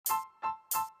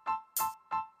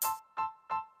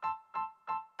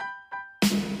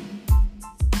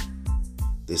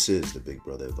This is the Big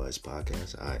Brother Advice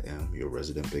Podcast. I am your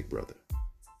resident Big Brother.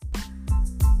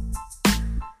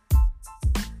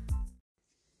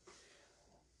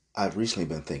 I've recently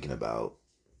been thinking about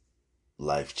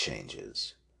life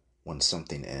changes. When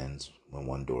something ends, when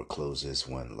one door closes,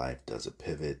 when life does a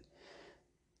pivot.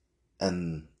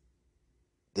 And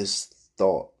this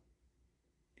thought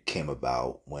came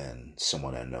about when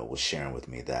someone I know was sharing with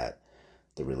me that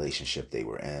the relationship they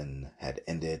were in had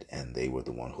ended and they were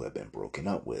the one who had been broken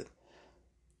up with.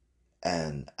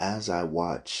 And as I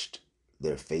watched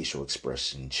their facial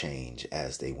expression change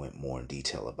as they went more in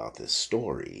detail about this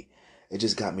story, it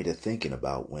just got me to thinking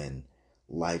about when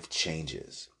life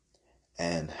changes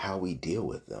and how we deal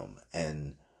with them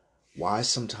and why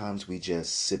sometimes we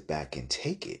just sit back and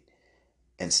take it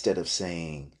instead of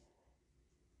saying,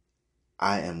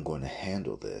 I am going to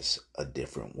handle this a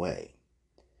different way.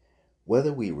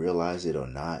 Whether we realize it or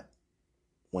not,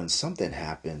 when something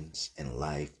happens in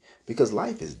life, because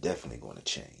life is definitely going to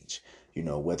change,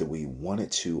 whether we want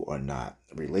it to or not,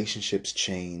 relationships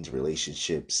change,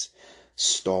 relationships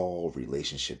stall,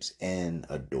 relationships end,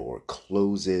 a door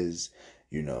closes,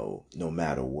 no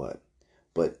matter what.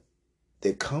 But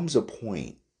there comes a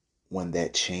point when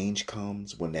that change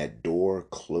comes, when that door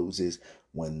closes,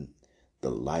 when the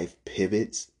life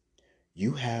pivots,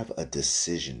 you have a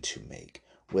decision to make.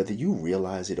 Whether you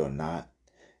realize it or not,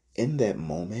 in that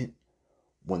moment,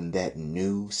 when that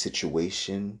new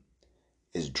situation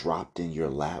is dropped in your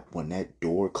lap, when that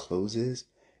door closes,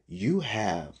 you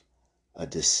have a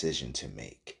decision to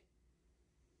make.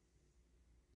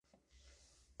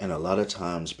 And a lot of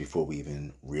times before we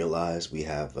even realize we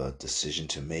have a decision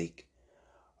to make,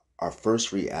 our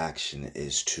first reaction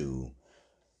is to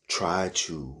try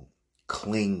to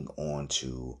cling on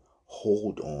to,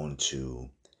 hold on to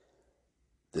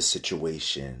the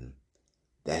situation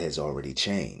that has already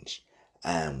changed.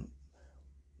 And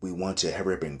we want to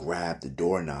hurry up and grab the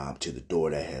doorknob to the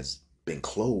door that has been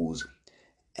closed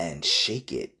and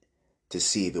shake it to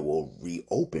see if it will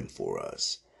reopen for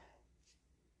us.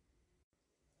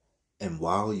 And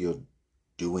while you're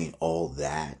doing all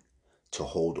that to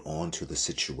hold on to the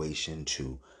situation,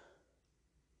 to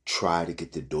try to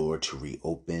get the door to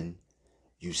reopen,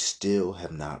 you still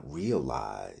have not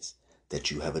realized that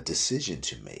you have a decision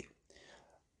to make.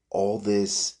 All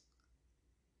this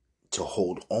to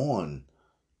hold on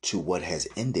to what has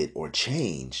ended or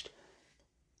changed,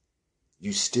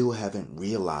 you still haven't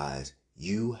realized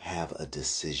you have a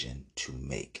decision to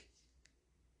make.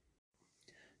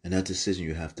 And that decision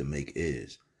you have to make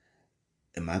is,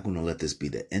 am I going to let this be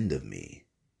the end of me?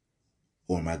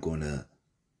 Or am I going to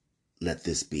let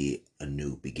this be a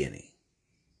new beginning?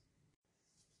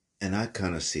 And I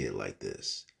kind of see it like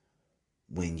this.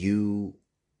 When you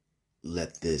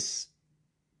let this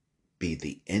be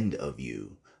the end of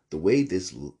you, the way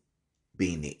this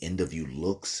being the end of you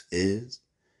looks is,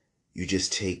 you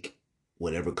just take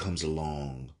whatever comes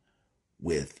along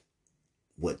with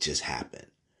what just happened.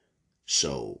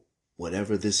 So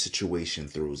whatever this situation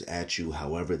throws at you,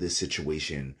 however this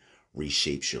situation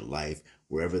reshapes your life,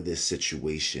 wherever this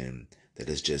situation that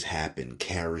has just happened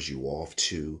carries you off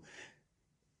to,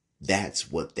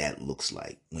 that's what that looks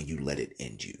like when you let it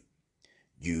end you.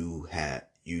 You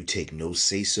take no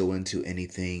say-so into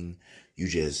anything. You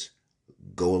just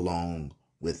go along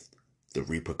with the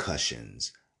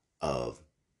repercussions of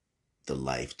the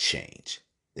life change,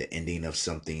 the ending of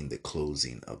something, the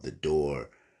closing of the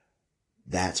door.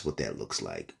 That's what that looks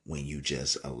like when you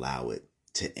just allow it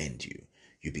to end you.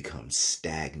 You become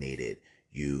stagnated.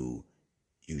 You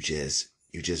just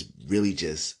really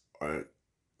just are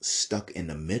stuck in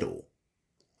the middle,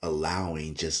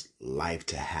 allowing just life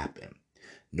to happen.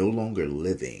 No longer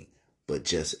living, but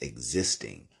just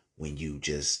existing when you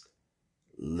just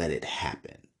let it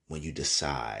happen. When you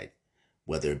decide,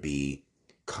 whether it be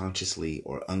consciously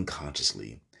or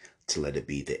unconsciously, to let it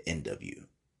be the end of you.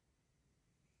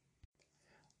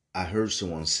 I heard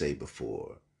someone say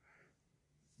before,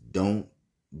 don't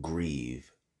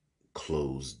grieve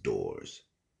closed doors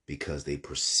because they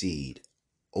precede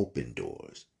open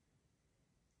doors.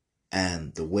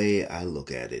 And the way I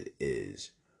look at it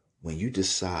is, when you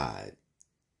decide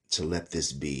to let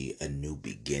this be a new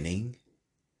beginning,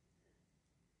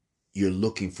 you're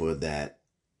looking for that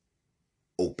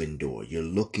open door. You're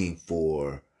looking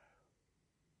for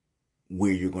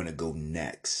where you're going to go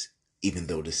next, even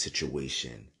though the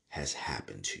situation has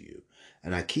happened to you.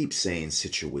 And I keep saying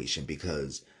situation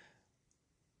because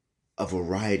a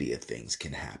variety of things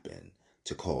can happen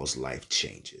to cause life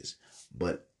changes.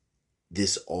 But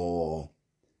this all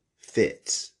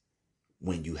fits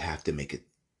when you have to make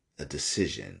a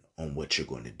decision on what you're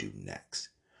going to do next.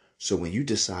 So when you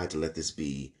decide to let this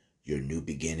be your new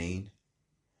beginning,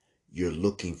 you're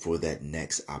looking for that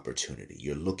next opportunity.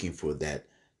 You're looking for that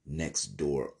next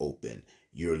door open.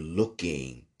 You're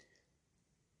looking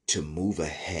to move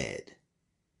ahead.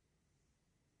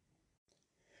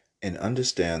 And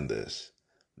understand this,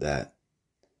 that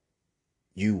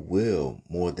you will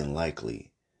more than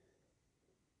likely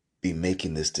be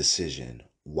making this decision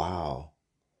while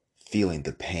feeling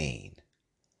the pain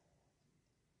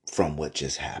from what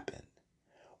just happened,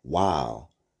 while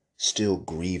still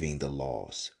grieving the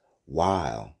loss,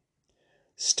 while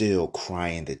still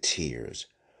crying the tears,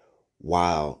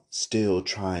 while still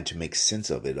trying to make sense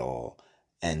of it all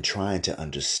and trying to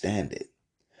understand it.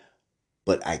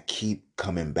 But I keep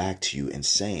coming back to you and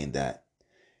saying that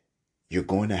you're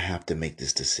going to have to make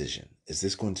this decision. Is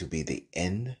this going to be the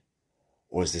end,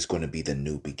 or is this going to be the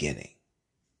new beginning?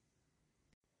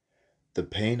 The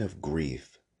pain of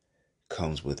grief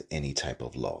comes with any type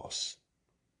of loss.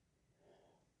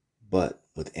 But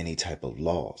with any type of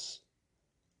loss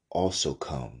also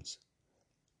comes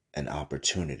an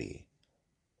opportunity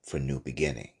for new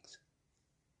beginnings.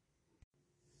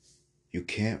 You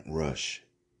can't rush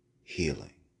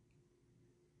healing,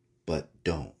 but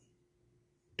do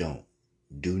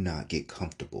not get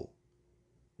comfortable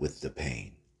with the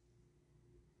pain.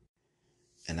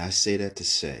 And I say that to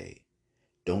say,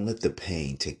 don't let the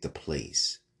pain take the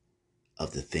place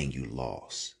of the thing you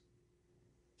lost.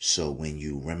 So when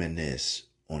you reminisce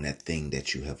on that thing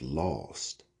that you have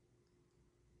lost,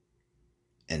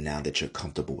 and now that you're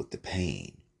comfortable with the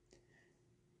pain,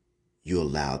 you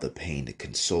allow the pain to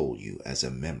console you as a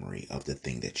memory of the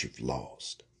thing that you've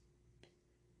lost.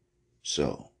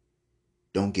 So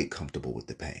don't get comfortable with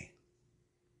the pain.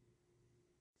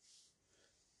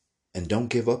 And don't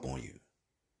give up on you.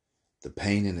 The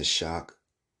pain and the shock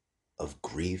of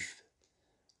grief,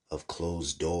 of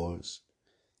closed doors,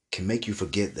 can make you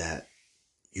forget that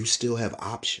you still have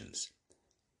options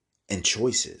and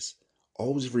choices.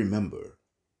 Always remember,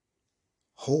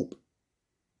 hope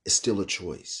is still a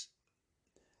choice.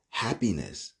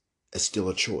 Happiness is still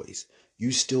a choice.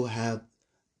 You still have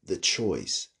the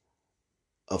choice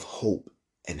of hope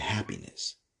and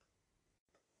happiness.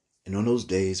 And on those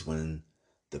days when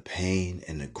the pain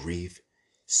and the grief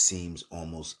seems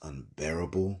almost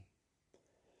unbearable,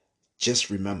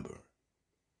 just remember,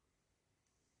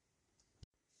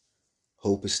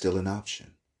 hope is still an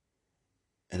option.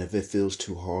 And if it feels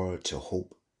too hard to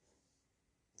hope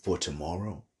for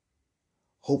tomorrow,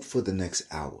 hope for the next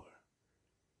hour.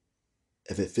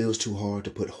 If it feels too hard to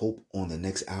put hope on the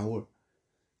next hour,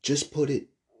 just put it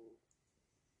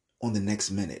on the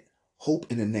next minute.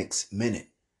 Hope in the next minute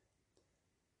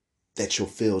that you'll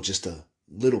feel just a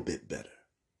little bit better.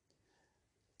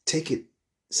 Take it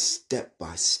step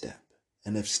by step.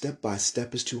 And if step by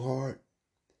step is too hard,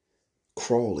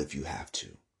 crawl if you have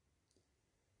to.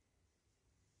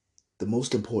 The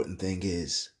most important thing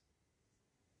is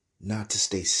not to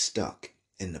stay stuck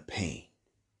in the pain.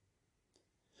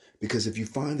 Because if you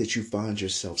find that you find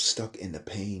yourself stuck in the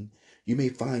pain, you may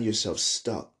find yourself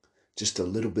stuck just a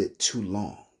little bit too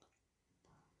long.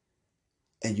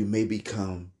 And you may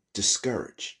become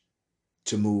discouraged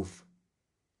to move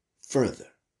further.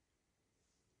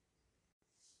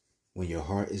 When your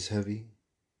heart is heavy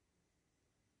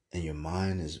and your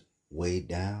mind is weighed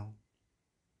down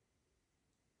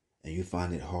and you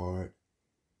find it hard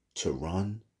to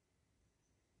run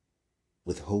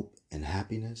with hope and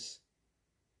happiness,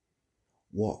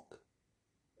 walk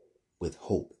with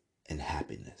hope and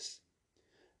happiness.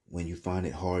 When you find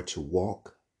it hard to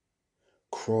walk,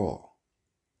 crawl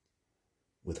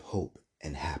with hope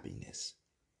and happiness.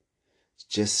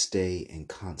 Just stay in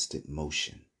constant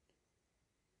motion,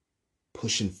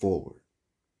 pushing forward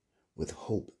with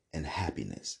hope and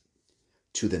happiness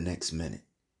to the next minute,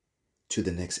 to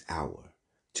the next hour,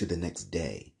 to the next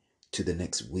day, to the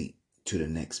next week, to the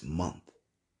next month,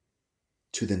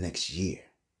 to the next year.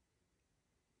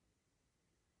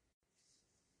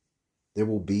 There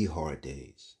will be hard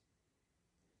days.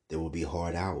 There will be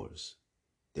hard hours.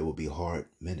 There will be hard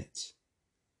minutes.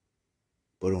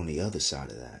 But on the other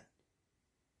side of that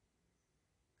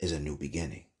is a new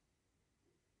beginning,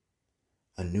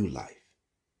 a new life,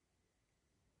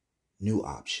 new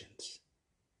options.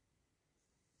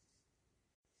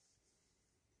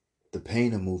 The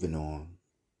pain of moving on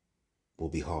will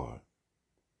be hard.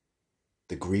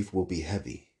 The grief will be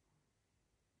heavy.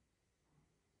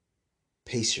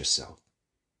 Pace yourself.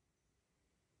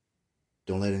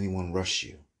 Don't let anyone rush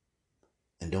you.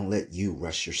 And don't let you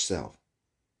rush yourself.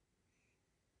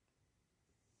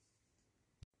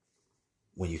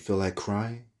 When you feel like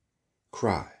crying,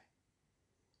 cry.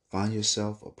 Find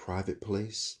yourself a private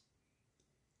place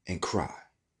and cry.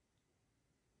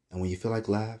 And when you feel like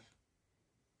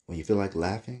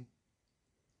laughing,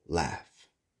 laugh.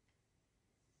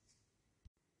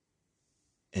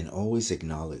 And always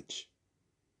acknowledge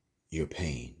your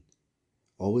pain.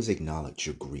 Always acknowledge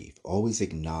your grief. Always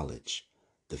acknowledge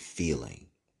the feeling.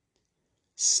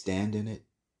 Stand in it,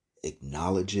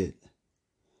 acknowledge it,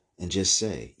 and just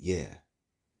say, yeah,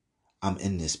 I'm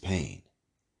in this pain,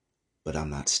 but I'm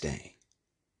not staying.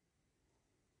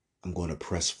 I'm going to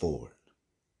press forward.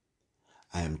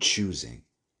 I am choosing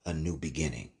a new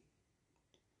beginning.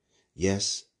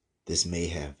 Yes, this may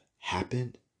have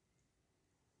happened,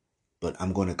 but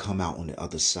I'm going to come out on the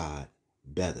other side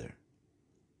better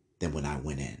than when I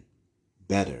went in,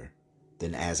 better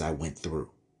than as I went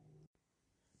through.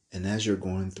 And as you're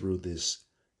going through this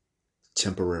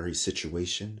temporary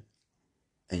situation,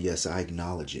 and yes, I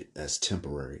acknowledge it as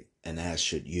temporary, and as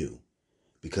should you,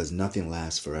 because nothing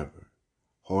lasts forever.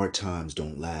 Hard times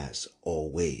don't last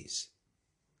always.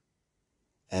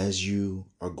 As you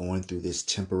are going through this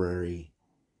temporary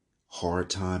hard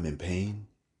time and pain,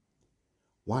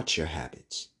 watch your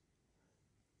habits.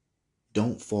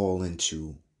 Don't fall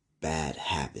into bad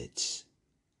habits,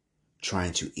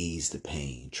 trying to ease the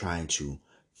pain, trying to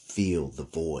feel the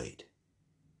void.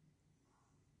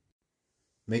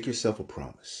 Make yourself a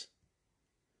promise.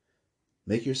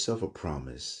 Make yourself a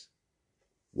promise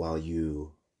while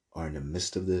you are in the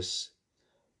midst of this,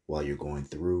 while you're going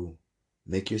through.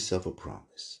 Make yourself a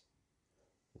promise.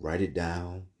 Write it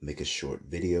down, make a short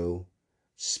video,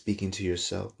 speaking to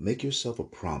yourself. Make yourself a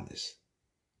promise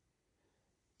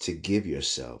to give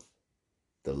yourself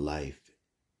the life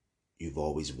you've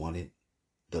always wanted,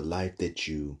 the life that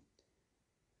you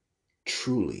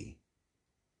truly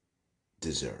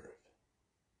deserve.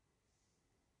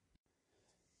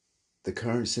 The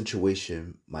current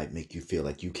situation might make you feel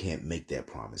like you can't make that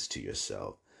promise to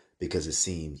yourself because it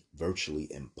seems virtually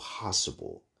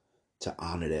impossible to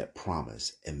honor that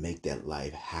promise and make that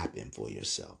life happen for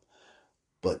yourself.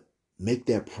 But make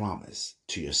that promise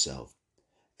to yourself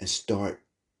and start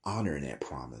honoring that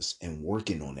promise and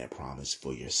working on that promise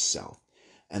for yourself.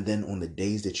 And then on the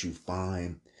days that you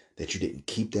find that you didn't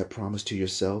keep that promise to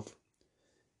yourself,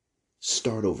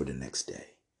 start over the next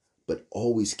day. But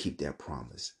always keep that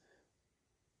promise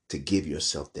to give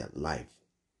yourself that life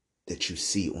that you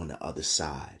see on the other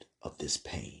side of this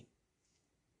pain.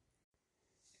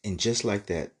 And just like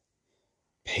that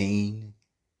pain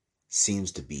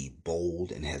seems to be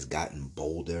bold and has gotten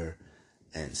bolder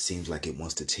and seems like it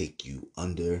wants to take you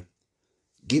under,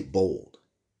 get bold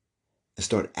and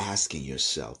start asking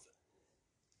yourself,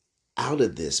 out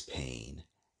of this pain,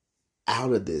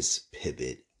 out of this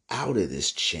pivot, out of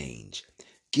this change,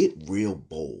 get real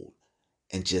bold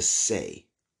and just say,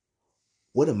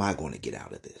 what am I going to get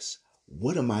out of this?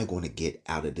 What am I going to get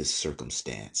out of this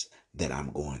circumstance that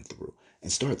I'm going through?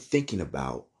 And start thinking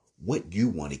about what you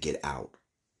want to get out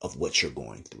of what you're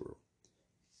going through.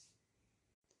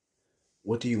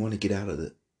 What do you want to get out of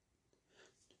it?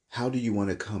 How do you want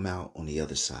to come out on the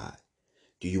other side?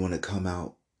 Do you want to come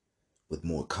out with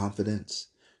more confidence?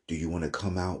 Do you want to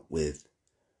come out with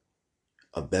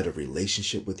a better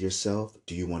relationship with yourself?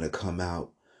 Do you want to come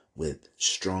out with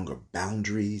stronger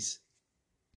boundaries?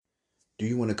 Do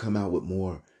you want to come out with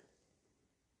more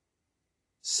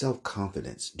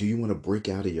self-confidence? Do you want to break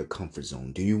out of your comfort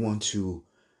zone? Do you want to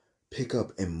pick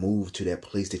up and move to that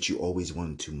place that you always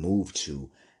wanted to move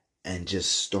to and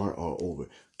just start all over?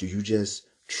 Do you just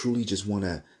truly just want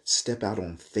to step out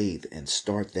on faith and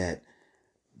start that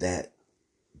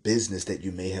business that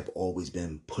you may have always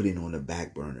been putting on the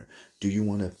back burner? Do you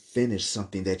want to finish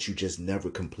something that you just never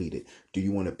completed? Do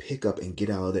you want to pick up and get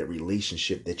out of that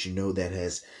relationship that you know that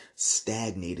has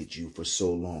stagnated you for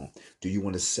so long? Do you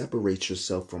want to separate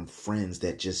yourself from friends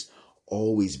that just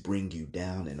always bring you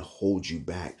down and hold you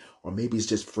back? Or maybe it's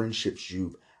just friendships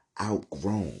you've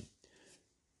outgrown.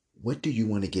 What do you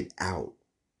want to get out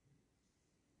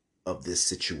of this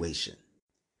situation?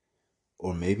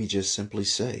 Or maybe just simply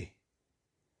say,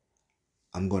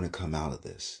 I'm going to come out of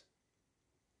this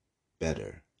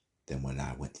better than when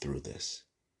I went through this.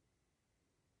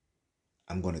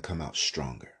 I'm going to come out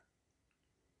stronger.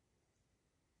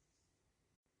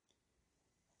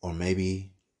 Or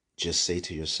maybe just say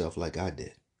to yourself like I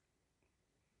did,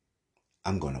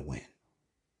 I'm going to win.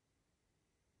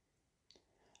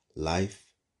 Life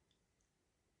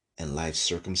and life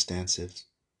circumstances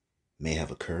may have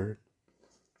occurred,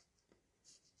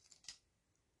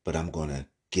 but I'm going to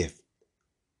gift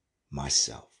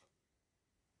myself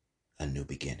a new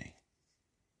beginning.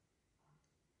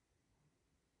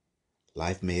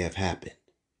 Life may have happened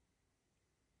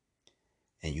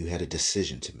and you had a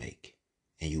decision to make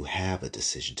and you have a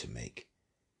decision to make.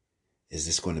 Is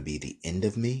this going to be the end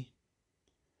of me,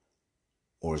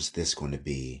 or is this going to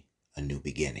be a new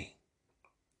beginning?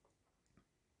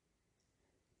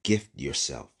 Gift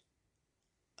yourself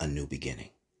a new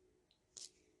beginning.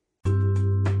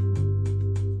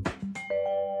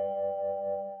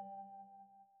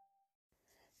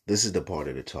 This is the part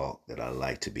of the talk that I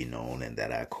like to be known and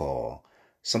that I call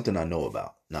something I know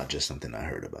about, not just something I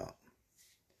heard about.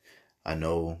 I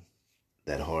know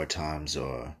that hard times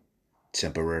are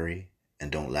temporary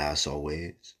and don't last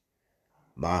always.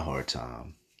 My hard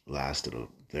time lasted a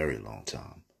very long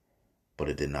time, but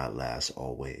it did not last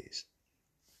always.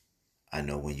 I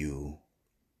know when you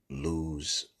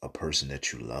lose a person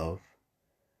that you love,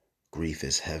 grief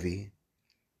is heavy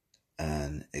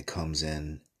and it comes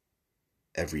in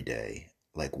every day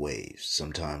like waves.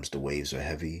 Sometimes the waves are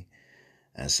heavy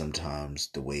and sometimes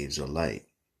the waves are light,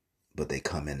 but they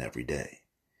come in every day.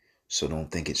 So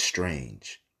don't think it's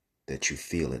strange that you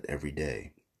feel it every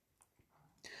day.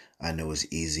 I know it's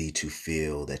easy to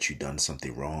feel that you've done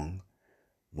something wrong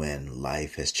when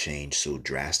life has changed so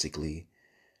drastically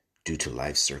due to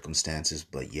life circumstances,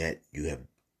 but yet you have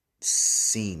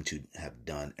seemed to have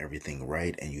done everything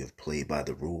right and you have played by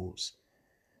the rules.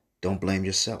 Don't blame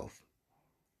yourself.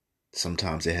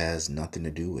 Sometimes it has nothing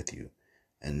to do with you.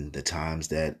 And the times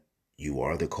that you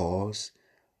are the cause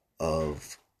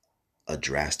of a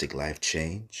drastic life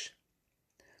change,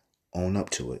 own up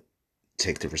to it.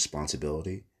 Take the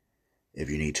responsibility. If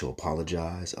you need to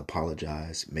apologize,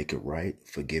 apologize, make it right,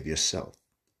 forgive yourself.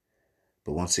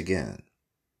 But once again,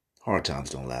 hard times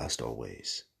don't last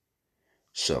always.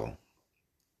 So,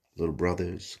 little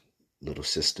brothers, little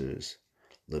sisters,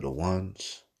 little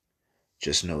ones,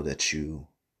 just know that you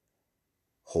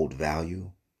hold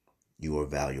value, you are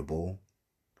valuable,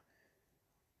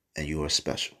 and you are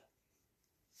special.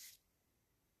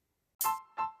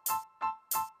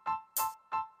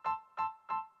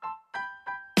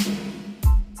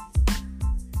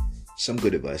 Some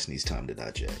good advice needs time to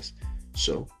digest.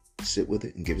 So, sit with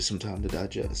it and give it some time to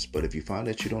digest. But if you find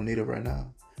that you don't need it right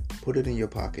now, put it in your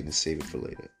pocket and save it for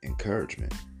later.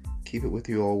 Encouragement. Keep it with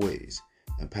you always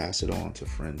and pass it on to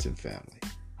friends and family.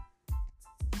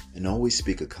 And always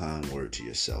speak a kind word to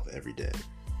yourself every day,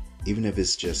 even if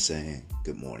it's just saying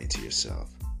good morning to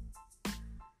yourself.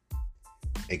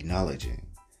 Acknowledging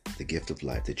the gift of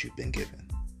life that you've been given.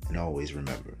 And always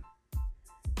remember,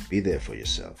 be there for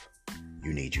yourself.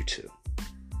 You need you too.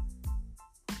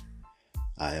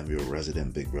 I am your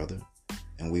resident big brother,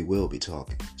 and we will be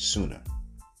talking sooner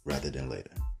rather than later.